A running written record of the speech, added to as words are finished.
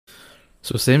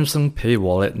So Samsung Pay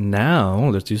Wallet now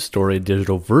lets you store a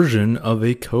digital version of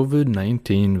a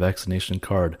COVID-19 vaccination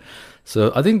card.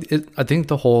 So I think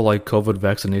the whole like COVID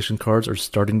vaccination cards are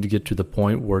starting to get to the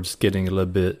point where it's getting a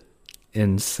little bit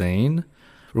insane.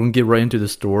 We're gonna get right into the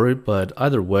story, but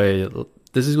either way,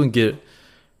 this is gonna get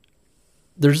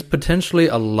there's potentially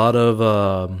a lot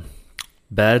of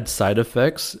bad side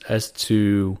effects as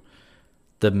to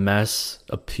the mass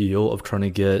appeal of trying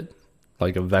to get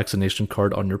like a vaccination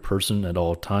card on your person at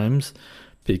all times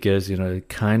because it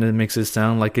kind of makes it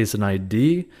sound like it's an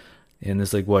ID, and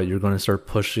it's like what you're going to start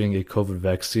pushing a COVID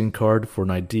vaccine card for an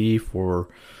ID for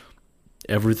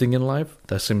everything in life.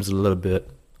 That seems a little bit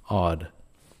odd,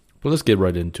 but let's get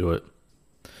right into it.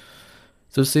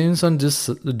 So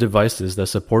Samsung devices that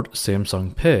support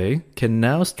Samsung Pay can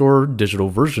now store digital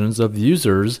versions of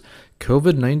users'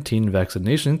 COVID-19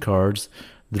 vaccination cards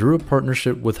through a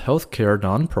partnership with healthcare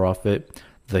nonprofit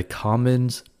The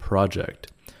Commons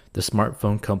Project, the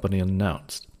smartphone company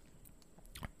announced.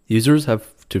 Users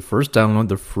have to first download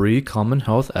the free Common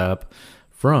Health app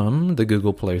from the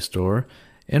Google Play Store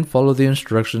and follow the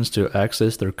instructions to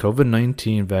access their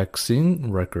COVID-19 vaccine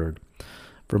record.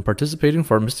 From participating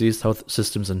pharmacies, health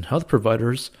systems, and health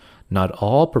providers, not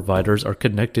all providers are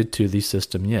connected to the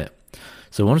system yet.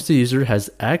 So once the user has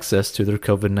access to their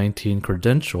COVID-19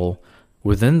 credential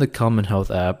within the Common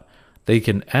Health app, they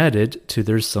can add it to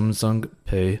their Samsung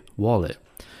Pay wallet.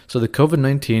 So the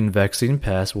COVID-19 vaccine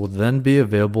pass will then be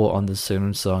available on the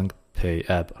Samsung Pay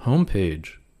app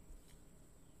homepage.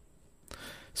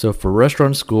 So for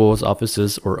restaurants, schools,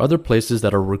 offices, or other places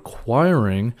that are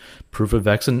requiring proof of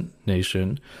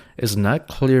vaccination, it's not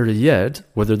clear yet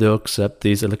whether they'll accept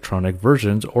these electronic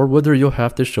versions or whether you'll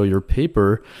have to show your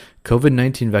paper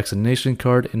COVID-19 vaccination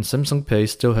card, and Samsung Pay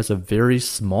still has a very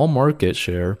small market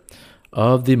share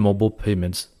of the mobile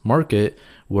payments market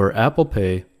where Apple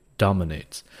Pay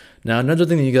dominates. Now, another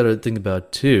thing you got to think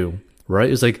about too, right,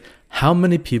 is like how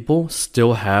many people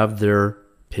still have their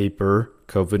paper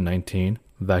COVID-19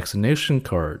 vaccination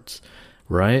cards,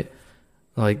 right?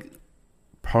 Like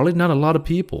probably not a lot of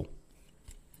people.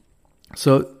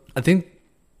 So I think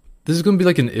this is going to be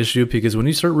like an issue because when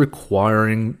you start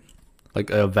requiring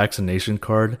like a vaccination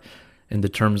card in the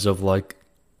terms of like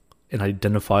an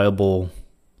identifiable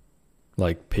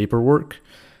like paperwork,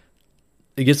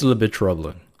 it gets a little bit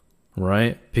troubling,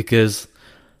 right? Because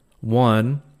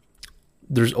one,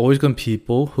 there's always going to be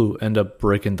people who end up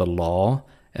breaking the law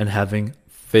and having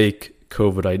fake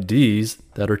COVID IDs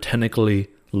that are technically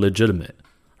legitimate,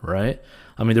 right?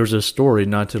 I mean, there was a story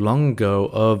not too long ago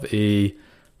of a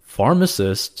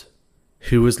pharmacist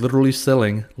who was literally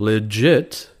selling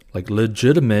legitimate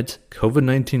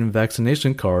COVID-19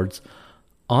 vaccination cards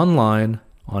online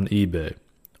on eBay,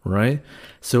 right?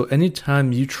 So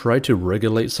anytime you try to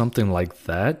regulate something like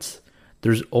that,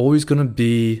 there's always going to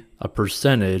be a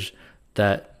percentage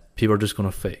that people are just going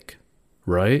to fake,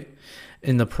 right?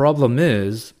 And the problem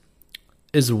is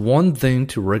one thing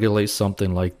to regulate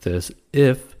something like this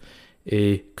if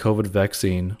a COVID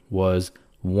vaccine was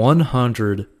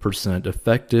 100%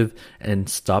 effective in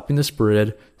stopping the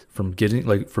spread from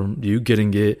you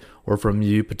getting it or from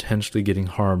you potentially getting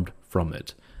harmed from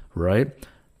it, right?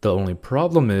 The only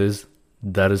problem is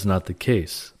that is not the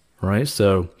case, right?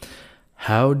 So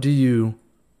how do you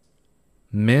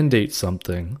mandate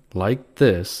something like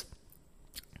this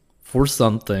for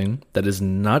something that is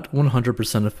not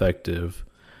 100% effective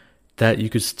that you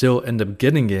could still end up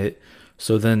getting it?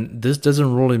 So then this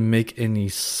doesn't really make any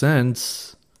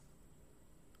sense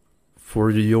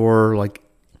for your like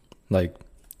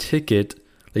ticket,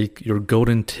 like your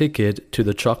golden ticket to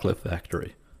the chocolate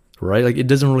factory, right? Like it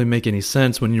doesn't really make any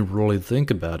sense when you really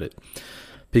think about it.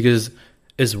 Because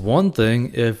it's one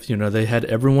thing if, they had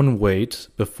everyone wait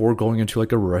before going into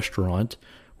like a restaurant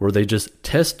where they just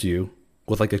test you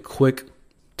with like a quick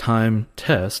time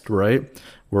test, right?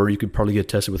 Where you could probably get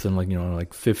tested within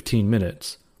like 15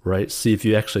 minutes, right? See if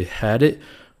you actually had it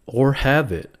or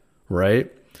have it,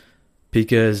 right?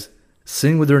 Because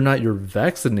seeing whether or not you're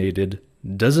vaccinated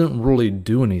doesn't really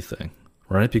do anything,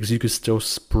 right? Because you could still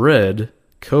spread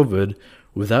COVID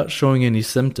without showing any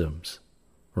symptoms,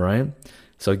 right?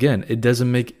 So again, it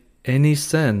doesn't make any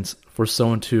sense for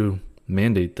someone to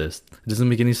mandate this. It doesn't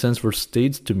make any sense for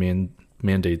states to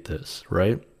mandate this,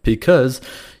 right? Because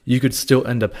you could still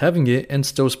end up having it and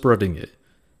still spreading it,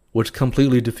 which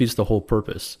completely defeats the whole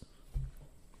purpose.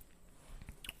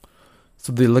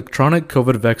 So the electronic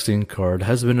COVID vaccine card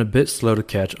has been a bit slow to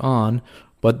catch on,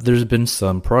 but there's been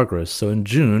some progress. So in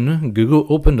June, Google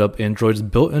opened up Android's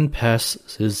built-in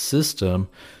passes system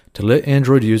to let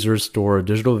Android users store a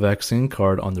digital vaccine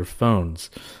card on their phones.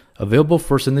 Available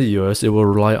first in the US, it will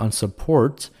rely on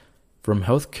support from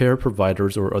healthcare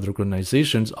providers or other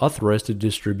organizations authorized to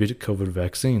distribute COVID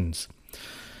vaccines.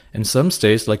 And some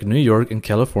states like New York and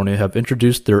California have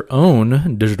introduced their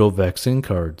own digital vaccine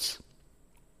cards.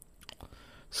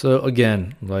 So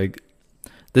again, like,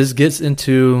 this gets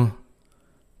into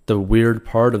the weird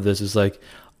part of this is like,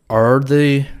 are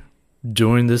they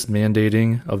doing this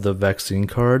mandating of the vaccine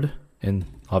card and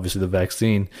obviously the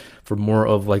vaccine for more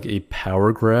of like a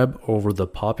power grab over the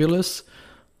populace?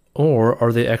 Or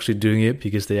are they actually doing it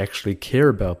because they actually care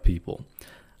about people?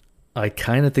 I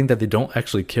kind of think that they don't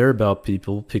actually care about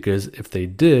people, because if they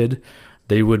did,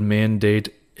 they would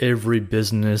mandate every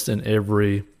business and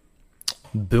every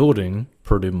building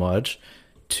pretty much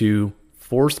to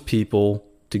force people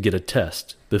to get a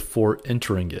test before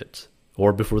entering it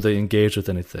or before they engage with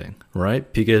anything,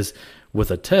 right? Because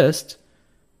with a test,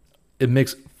 it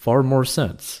makes far more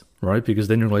sense, right? Because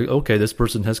then you're like, okay, this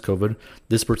person has COVID,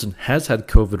 this person has had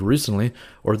COVID recently,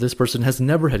 or this person has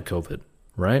never had COVID,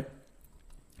 right?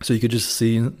 So you could just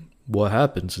see what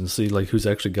happens and see like who's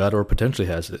actually got it or potentially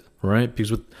has it, right?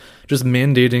 Because with just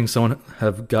mandating someone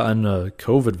have gotten a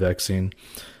COVID vaccine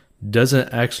doesn't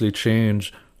actually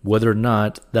change whether or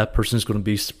not that person is going to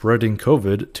be spreading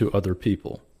COVID to other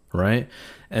people, right?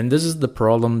 And this is the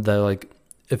problem that, like,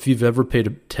 if you've ever paid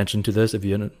attention to this, if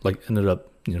you ended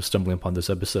up stumbling upon this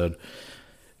episode,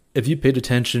 if you paid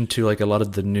attention to like a lot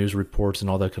of the news reports and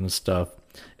all that kind of stuff,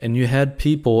 and you had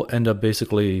people end up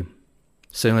basically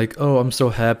saying like, oh, I'm so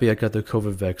happy I got the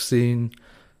COVID vaccine,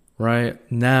 right?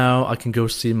 Now I can go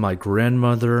see my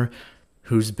grandmother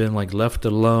who's been like left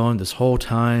alone this whole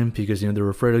time because, they're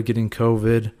afraid of getting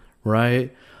COVID,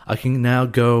 right? I can now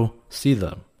go see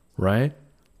them, right?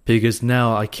 Because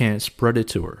now I can't spread it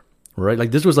to her, right?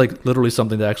 Like, this was like literally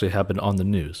something that actually happened on the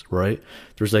news, right?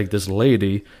 There's like this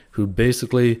lady who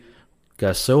basically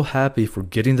got so happy for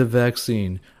getting the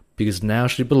vaccine because now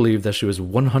she believed that she was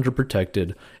 100%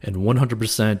 protected and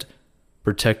 100%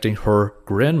 protecting her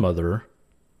grandmother,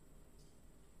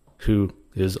 who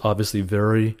is obviously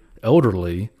very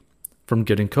elderly, from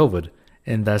getting COVID.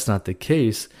 And that's not the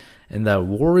case. And that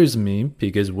worries me,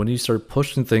 because when you start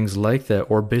pushing things like that,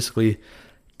 or basically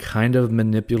kind of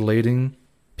manipulating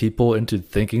people into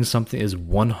thinking something is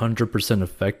 100%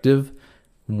 effective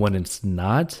when it's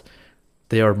not,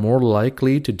 they are more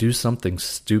likely to do something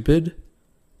stupid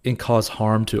and cause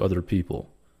harm to other people,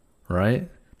 right?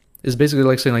 It's basically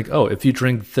like saying like, oh, if you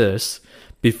drink this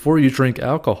before you drink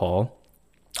alcohol,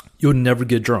 you'll never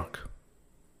get drunk.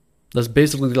 That's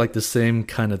basically like the same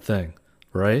kind of thing,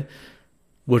 right?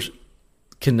 Which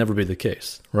can never be the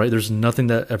case, right? There's nothing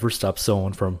that ever stops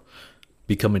someone from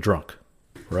becoming drunk,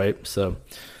 right? So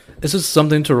it's just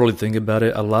something to really think about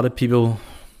it. A lot of people,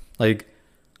 like,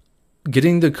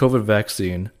 getting the COVID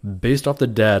vaccine based off the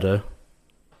data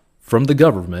from the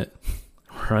government,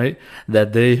 right,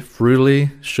 that they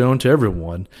freely shown to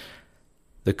everyone,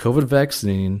 the COVID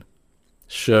vaccine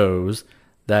shows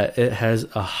that it has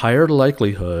a higher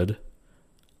likelihood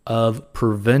of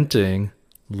preventing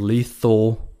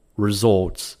lethal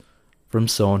results from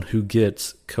someone who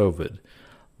gets COVID.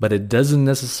 But it doesn't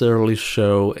necessarily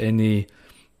show any,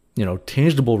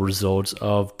 tangible results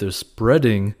of the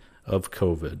spreading of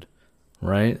COVID,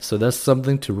 right? So that's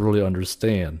something to really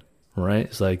understand, right?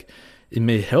 It's like, it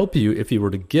may help you if you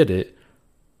were to get it,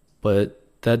 but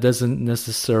that doesn't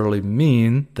necessarily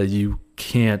mean that you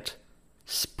can't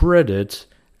spread it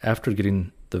after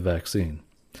getting the vaccine.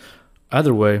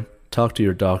 Either way, talk to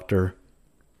your doctor,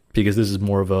 because this is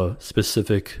more of a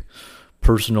specific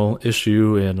personal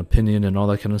issue and opinion and all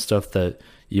that kind of stuff that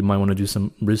you might want to do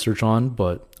some research on.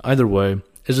 But either way,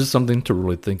 it's just something to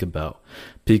really think about,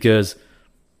 because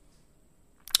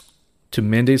to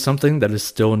mandate something that is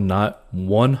still not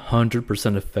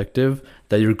 100% effective,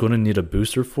 that you're going to need a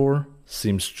booster for,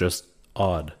 seems just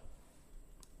odd.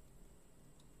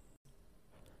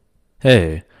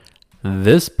 Hey,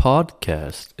 this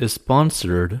podcast is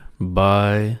sponsored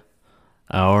by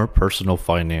our personal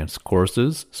finance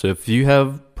courses. So if you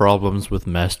have problems with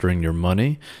mastering your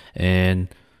money and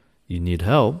you need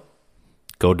help,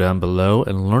 go down below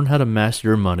and learn how to master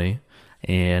your money.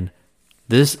 And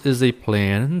this is a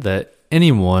plan that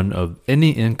anyone of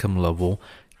any income level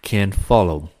can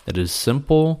follow. It is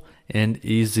simple and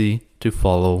easy to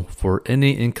follow for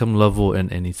any income level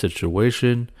in any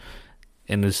situation,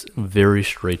 and it's very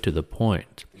straight to the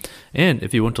point. And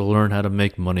if you want to learn how to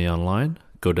make money online,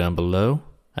 go down below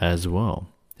as well.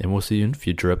 And we'll see you in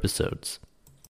future episodes.